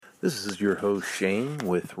This is your host Shane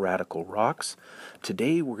with Radical Rocks.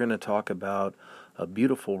 Today we're going to talk about a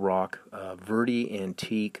beautiful rock, Verde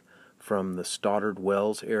Antique from the Stoddard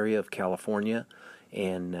Wells area of California.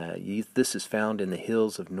 And this is found in the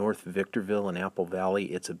hills of North Victorville and Apple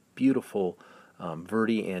Valley. It's a beautiful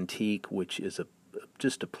Verde Antique, which is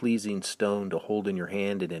just a pleasing stone to hold in your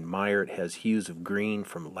hand and admire. It has hues of green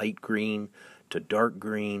from light green to dark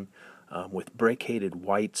green, with braccated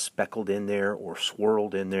white speckled in there or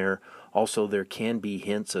swirled in there. Also, there can be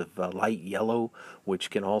hints of light yellow, which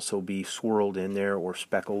can also be swirled in there or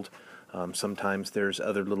speckled. Sometimes there's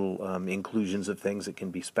other little inclusions of things that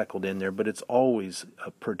can be speckled in there, but it's always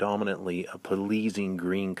predominantly a pleasing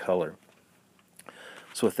green color.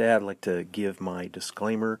 So with that, I'd like to give my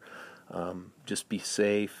disclaimer. Just be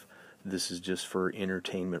safe. This is just for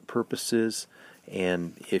entertainment purposes.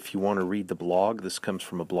 And if you want to read the blog, this comes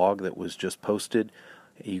from a blog that was just posted.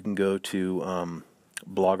 You can go to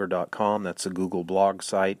blogger.com, that's a Google blog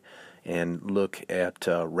site, and look at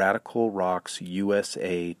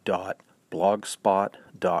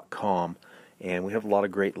radicalrocksusa.blogspot.com. And we have a lot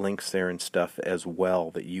of great links there and stuff as well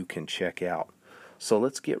that you can check out. So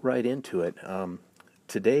let's get right into it.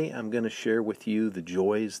 Today I'm going to share with you the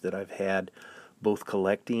joys that I've had both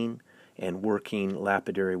collecting and working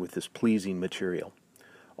lapidary with this pleasing material.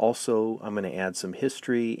 Also, I'm going to add some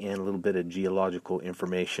history and a little bit of geological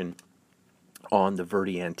information on the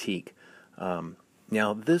Verde Antique.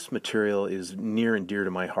 Now, this material is near and dear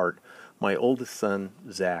to my heart. My oldest son,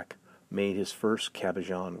 Zach, made his first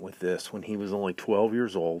cabochon with this when he was only 12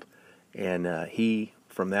 years old, and he,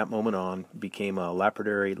 from that moment on, became a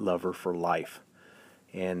lapidary lover for life.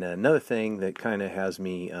 And another thing that kind of has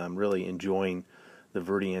me really enjoying the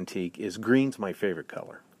Verde Antique is green's my favorite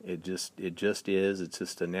color. It just is. It's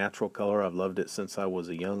just a natural color. I've loved it since I was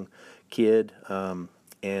a young kid.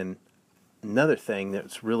 And another thing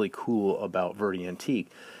that's really cool about Verde Antique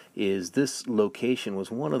is this location was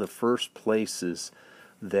one of the first places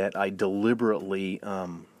that I deliberately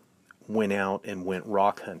went out and went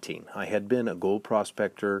rock hunting. I had been a gold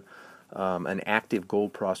prospector, an active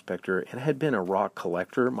gold prospector, and I had been a rock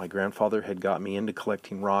collector. My grandfather had got me into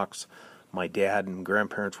collecting rocks. My dad and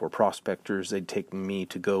grandparents were prospectors. They'd take me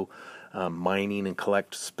to go mining and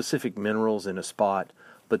collect specific minerals in a spot.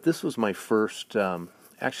 But this was my first,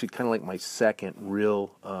 actually kind of like my second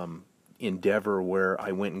real endeavor where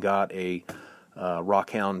I went and got a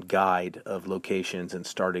rockhound guide of locations and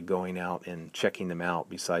started going out and checking them out,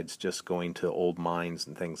 besides just going to old mines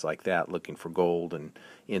and things like that, looking for gold and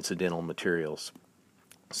incidental materials.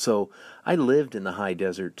 So I lived in the high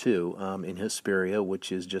desert too, in Hesperia,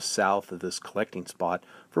 which is just south of this collecting spot,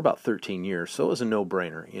 for about 13 years. So it was a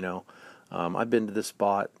no-brainer, you know. I've been to this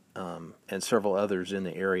spot and several others in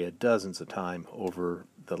the area dozens of times over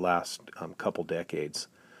the last couple decades.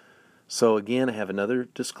 So again, I have another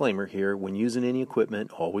disclaimer here. When using any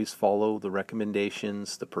equipment, always follow the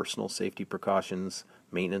recommendations, the personal safety precautions,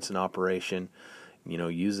 maintenance and operation. You know,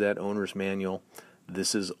 use that owner's manual.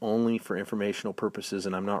 This is only for informational purposes,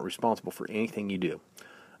 and I'm not responsible for anything you do.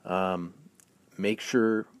 Make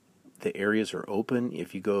sure the areas are open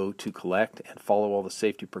if you go to collect, and follow all the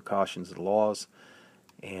safety precautions and laws.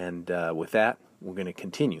 And with that, we're going to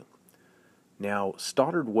continue. Now,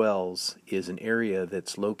 Stoddard Wells is an area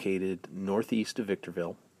that's located northeast of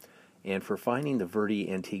Victorville, and for finding the Verde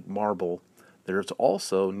Antique marble, there's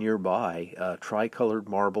also nearby tricolored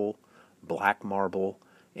marble, black marble,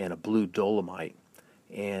 and a blue dolomite.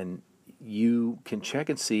 And you can check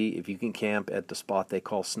and see if you can camp at the spot they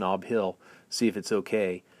call Snob Hill, see if it's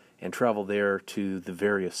okay, and travel there to the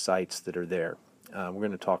various sites that are there. We're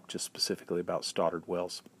going to talk just specifically about Stoddard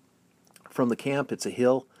Wells. From the camp, it's a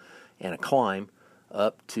hill and a climb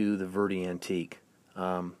up to the Verde Antique.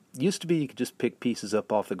 Used to be you could just pick pieces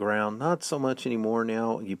up off the ground. Not so much anymore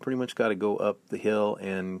now. You pretty much got to go up the hill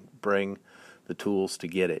and bring the tools to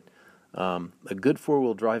get it. A good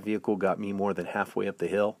four-wheel drive vehicle got me more than halfway up the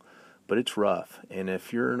hill, but it's rough. And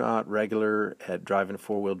if you're not regular at driving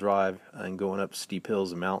four-wheel drive and going up steep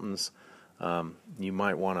hills and mountains, you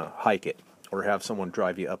might want to hike it or have someone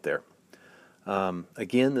drive you up there.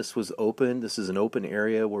 Again, this was open. This is an open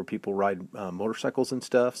area where people ride motorcycles and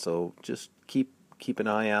stuff, so just keep an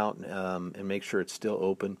eye out and make sure it's still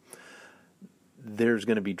open. There's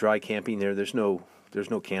going to be dry camping there. There's no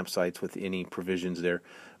campsites with any provisions there.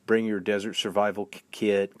 Bring your desert survival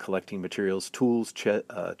kit, collecting materials, tools,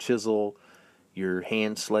 chisel, your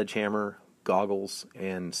hand sledgehammer, goggles,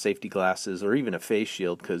 and safety glasses, or even a face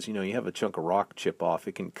shield, because you have a chunk of rock chip off.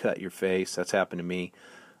 It can cut your face. That's happened to me.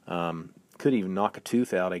 Could even knock a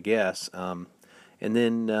tooth out, I guess. And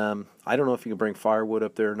then I don't know if you can bring firewood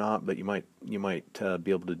up there or not, but you might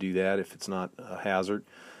be able to do that if it's not a hazard.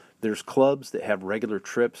 There's clubs that have regular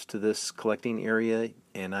trips to this collecting area,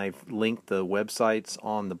 and I've linked the websites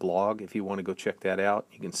on the blog if you want to go check that out.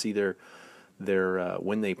 You can see their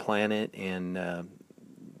when they plan it, and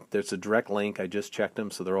there's a direct link. I just checked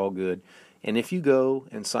them, so they're all good. And if you go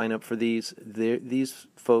and sign up for these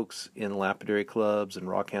folks in lapidary clubs and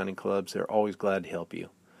rock hounding clubs, they're always glad to help you.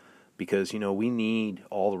 Because, we need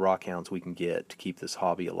all the rock hounds we can get to keep this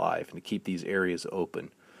hobby alive and to keep these areas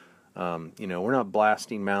open. We're not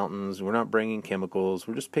blasting mountains. We're not bringing chemicals.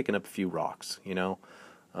 We're just picking up a few rocks,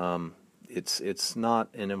 It's not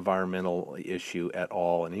an environmental issue at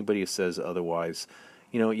all. And anybody who says otherwise,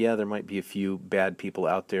 there might be a few bad people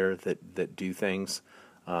out there that do things.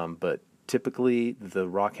 But typically the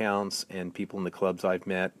rock hounds and people in the clubs I've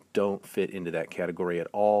met don't fit into that category at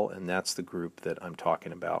all. And that's the group that I'm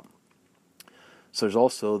talking about. So there's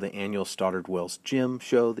also the annual Stoddard Wells Gym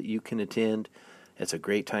show that you can attend. It's a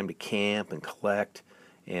great time to camp and collect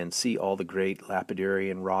and see all the great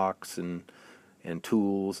lapidary and rocks and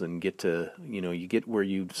tools, and get to, you get where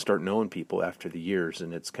you start knowing people after the years,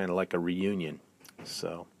 and it's kind of like a reunion.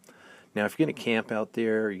 So now if you're going to camp out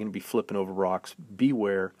there, you're going to be flipping over rocks,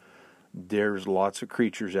 beware. There's lots of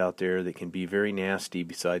creatures out there that can be very nasty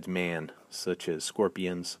besides man, such as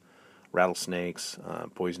scorpions, rattlesnakes,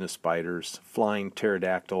 poisonous spiders, flying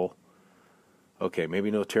pterodactyl. Okay,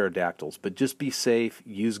 maybe no pterodactyls, but just be safe.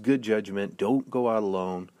 Use good judgment. Don't go out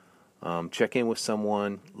alone. Check in with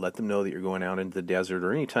someone. Let them know that you're going out into the desert,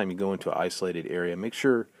 or anytime you go into an isolated area. Make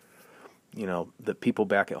sure, that people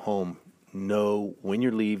back at home know when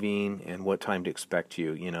you're leaving and what time to expect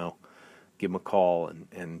you. Give them a call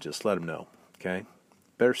and just let them know. Okay?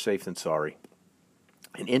 Better safe than sorry.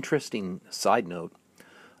 An interesting side note,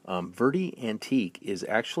 Verde Antique is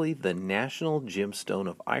actually the national gemstone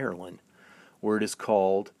of Ireland, where it is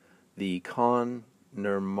called the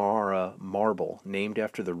Connemara marble, named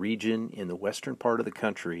after the region in the western part of the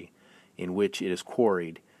country in which it is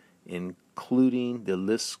quarried, including the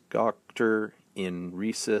Liscachter in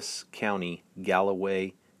Rhesus County,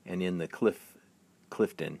 Galloway, and in the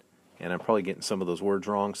Clifton. And I'm probably getting some of those words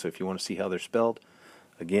wrong, so if you want to see how they're spelled,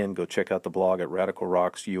 again, go check out the blog at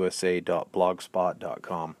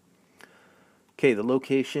radicalrocksusa.blogspot.com. Okay, the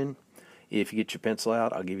location. If you get your pencil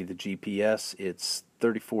out, I'll give you the GPS. It's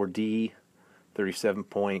 34D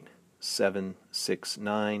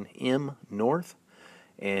 37.769 M north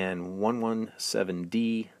and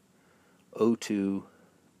 117D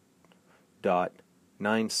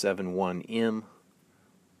 02.971 M,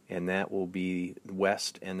 and that will be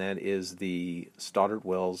west, and that is the Stoddard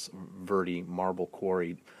Wells Verde Marble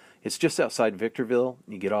Quarry. It's just outside Victorville.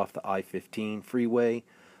 You get off the I-15 freeway.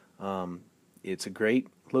 It's a great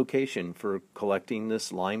location for collecting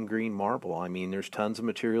this lime green marble. I mean, there's tons of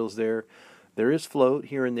materials there. There is float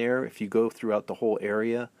here and there if you go throughout the whole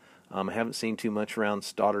area. I haven't seen too much around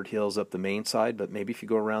Stoddard Hills up the main side, but maybe if you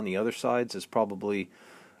go around the other sides, it's probably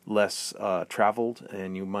less traveled,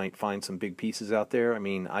 and you might find some big pieces out there. I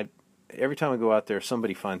mean, every time I go out there,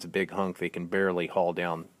 somebody finds a big hunk they can barely haul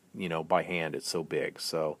down, by hand. It's so big.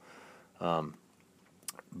 So,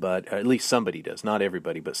 but at least somebody does. Not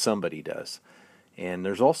everybody, but somebody does. And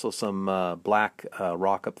there's also some black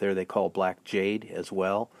rock up there they call black jade as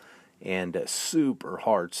well, and super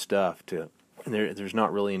hard stuff. There's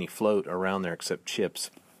not really any float around there except chips,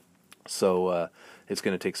 so it's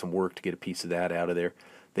going to take some work to get a piece of that out of there.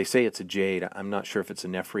 They say it's a jade. I'm not sure if it's a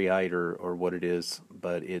nephrite or what it is,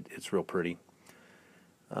 but it's real pretty.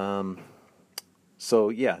 So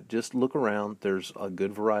yeah, just look around. There's a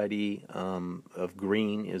good variety of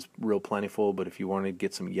green is real plentiful, but if you want to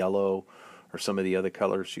get some yellow or some of the other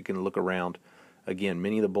colors, you can look around. Again,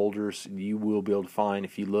 many of the boulders you will be able to find,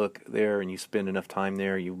 if you look there and you spend enough time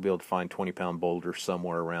there, you'll be able to find 20-pound boulders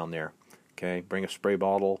somewhere around there. Okay, bring a spray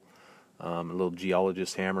bottle, a little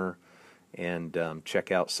geologist hammer, and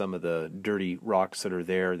check out some of the dirty rocks that are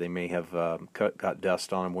there. They may have got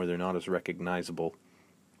dust on them where they're not as recognizable.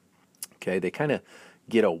 Okay, they kind of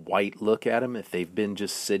get a white look at them if they've been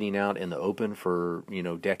just sitting out in the open for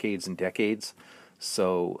decades and decades.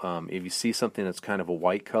 So if you see something that's kind of a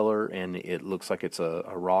white color and it looks like it's a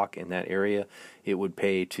rock in that area, it would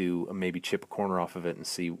pay to maybe chip a corner off of it and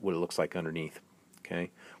see what it looks like underneath.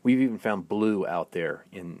 Okay, we've even found blue out there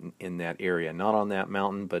in that area, not on that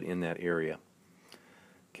mountain, but in that area.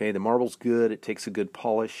 Okay, the marble's good. It takes a good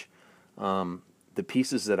polish. The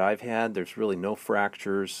pieces that I've had, there's really no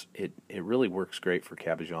fractures. It really works great for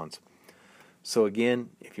cabochons. So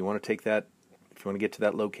again, if you want to take that, if you want to get to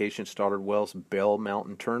that location, Stoddard Wells, Bell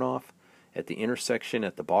Mountain turnoff, at the intersection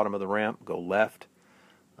at the bottom of the ramp, go left.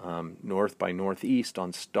 north by northeast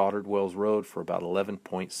on Stoddard Wells Road for about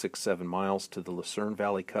 11.67 miles to the Lucerne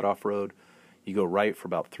Valley Cutoff Road. You go right for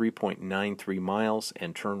about 3.93 miles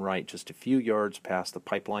and turn right just a few yards past the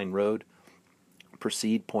Pipeline Road.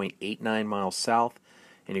 Proceed 0.89 miles south,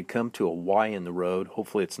 and you come to a Y in the road.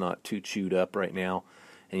 Hopefully it's not too chewed up right now.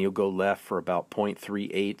 And you'll go left for about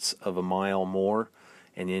 0.38 of a mile more.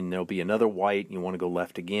 And then there'll be another white. You want to go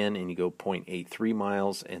left again, and you go 0.83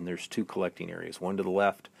 miles, and there's two collecting areas. One to the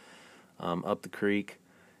left, up the creek,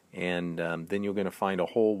 and then you're going to find a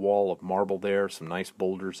whole wall of marble there, some nice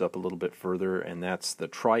boulders up a little bit further, and that's the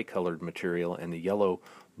tricolored material, and the yellow,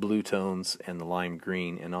 blue tones, and the lime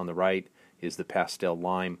green. And on the right is the pastel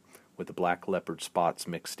lime with the black leopard spots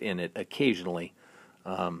mixed in it occasionally.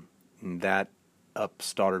 That up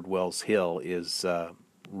Stoddard Wells Hill is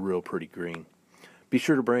real pretty green. Be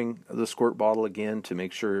sure to bring the squirt bottle again to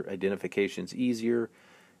make sure identification's easier,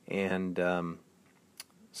 and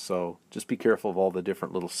so just be careful of all the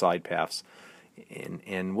different little side paths,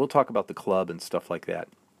 and we'll talk about the club and stuff like that.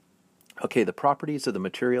 Okay, the properties of the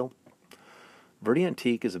material. Verde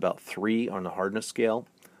Antique is about 3 on the hardness scale,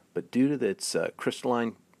 but due to its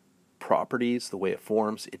crystalline properties, the way it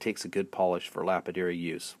forms, it takes a good polish for lapidary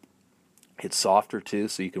use. It's softer too,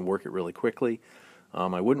 so you can work it really quickly.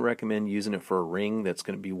 I wouldn't recommend using it for a ring that's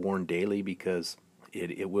going to be worn daily because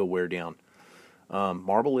it will wear down.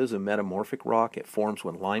 Marble is a metamorphic rock. It forms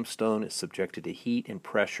when limestone is subjected to heat and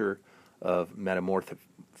pressure of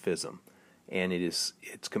metamorphism, and it's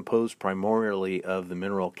composed primarily of the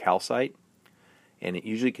mineral calcite, and it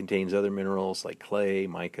usually contains other minerals like clay,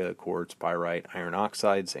 mica, quartz, pyrite, iron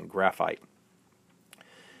oxides, and graphite.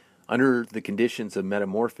 Under the conditions of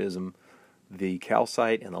metamorphism, the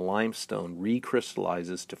calcite and the limestone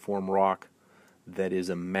recrystallizes to form rock that is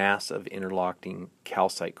a mass of interlocking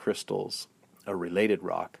calcite crystals, a related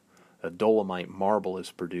rock. A dolomite marble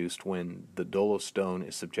is produced when the dolostone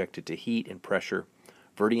is subjected to heat and pressure.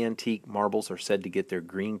 Verde Antique marbles are said to get their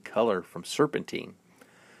green color from serpentine.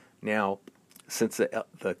 Now, since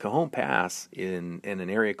the Cajon Pass in an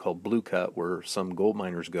area called Blue Cut, where some gold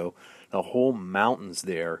miners go, the whole mountains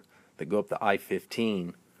there that go up the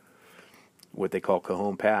I-15, what they call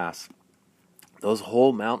Cajon Pass, those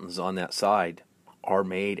whole mountains on that side are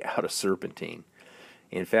made out of serpentine.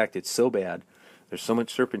 In fact, it's so bad, there's so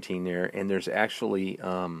much serpentine there, and there's actually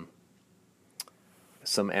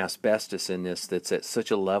some asbestos in this that's at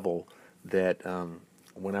such a level that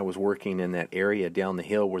when I was working in that area down the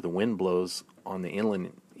hill where the wind blows on the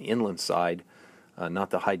inland side, not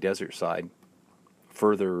the high desert side,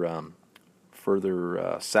 further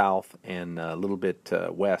south and a little bit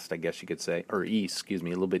west, I guess you could say, or east, a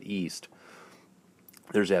little bit east,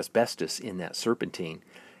 there's asbestos in that serpentine,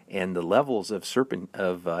 and the levels of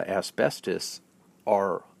asbestos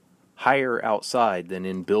are higher outside than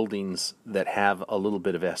in buildings that have a little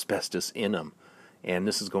bit of asbestos in them. And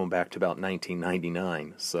this is going back to about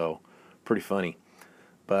 1999, so pretty funny.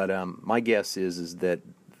 But my guess is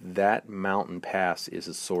that mountain pass is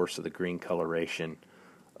a source of the green coloration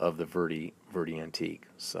of the Verde Antique.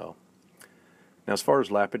 So now, as far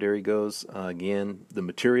as lapidary goes, again, the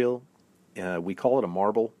material, we call it a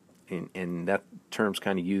marble, and that term's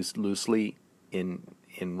kind of used loosely in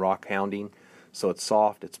rock hounding. So it's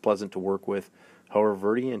soft, it's pleasant to work with. However,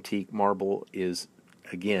 Verde Antique marble is,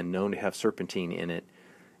 again, known to have serpentine in it,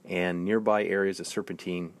 and nearby areas of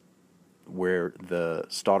serpentine where the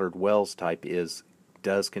Stoddard Wells type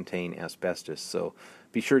does contain asbestos. So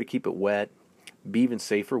be sure to keep it wet. Be even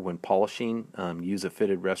safer when polishing. Use a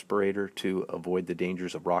fitted respirator to avoid the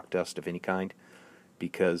dangers of rock dust of any kind,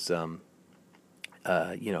 because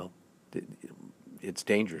it's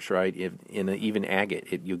dangerous, right? Even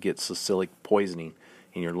agate, you'll get salicylic poisoning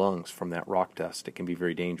in your lungs from that rock dust. It can be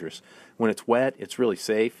very dangerous. When it's wet, it's really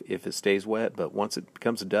safe if it stays wet, but once it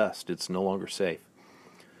becomes a dust, it's no longer safe.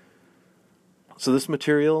 So this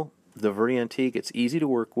material, the Verde Antique, it's easy to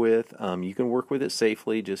work with. You can work with it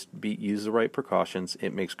safely. Just use the right precautions.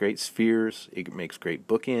 It makes great spheres. It makes great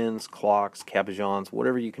bookends, clocks, cabochons,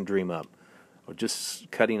 whatever you can dream up. Or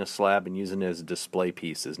just cutting a slab and using it as a display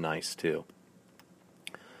piece is nice too.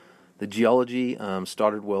 The geology,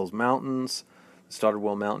 Stoddard Wells Mountains. The Stoddard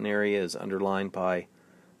Well Mountain area is underlined by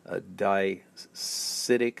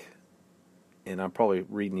dicitic, and I'm probably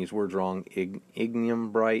reading these words wrong,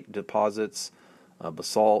 ignimbrite deposits,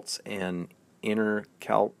 basalts, and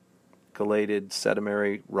intercalated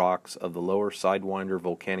sedimentary rocks of the lower Sidewinder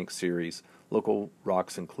volcanic series. Local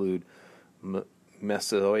rocks include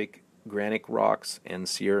Mesozoic granitic rocks and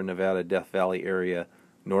Sierra Nevada Death Valley area,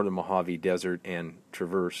 Northern Mojave Desert, and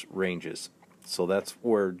Traverse Ranges. So that's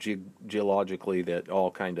where geologically that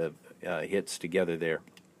all kind of hits together there.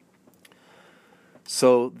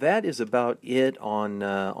 So that is about it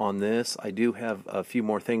on this. I do have a few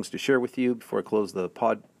more things to share with you before I close the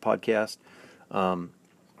podcast.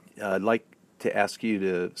 I'd like to ask you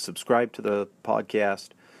to subscribe to the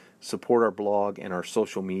podcast, support our blog and our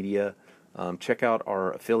social media. Check out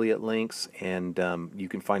our affiliate links, and you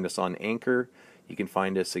can find us on Anchor. You can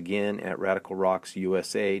find us again at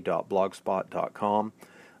radicalrocksusa.blogspot.com.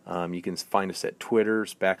 You can find us at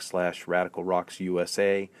Twitter's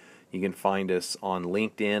 /RadicalRocksUSA. You can find us on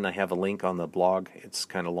LinkedIn. I have a link on the blog. It's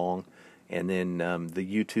kind of long. And then the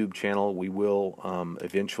YouTube channel, we will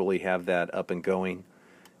eventually have that up and going.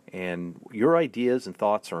 And your ideas and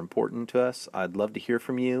thoughts are important to us. I'd love to hear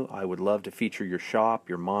from you. I would love to feature your shop,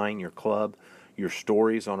 your mine, your club, your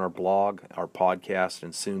stories on our blog, our podcast,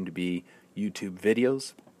 and soon to be YouTube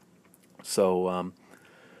videos. So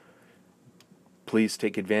please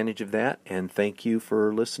take advantage of that, and thank you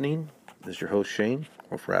for listening. This is your host, Shane,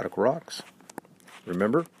 with Radical Rocks.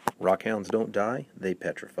 Remember, rockhounds don't die, they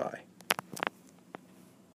petrify.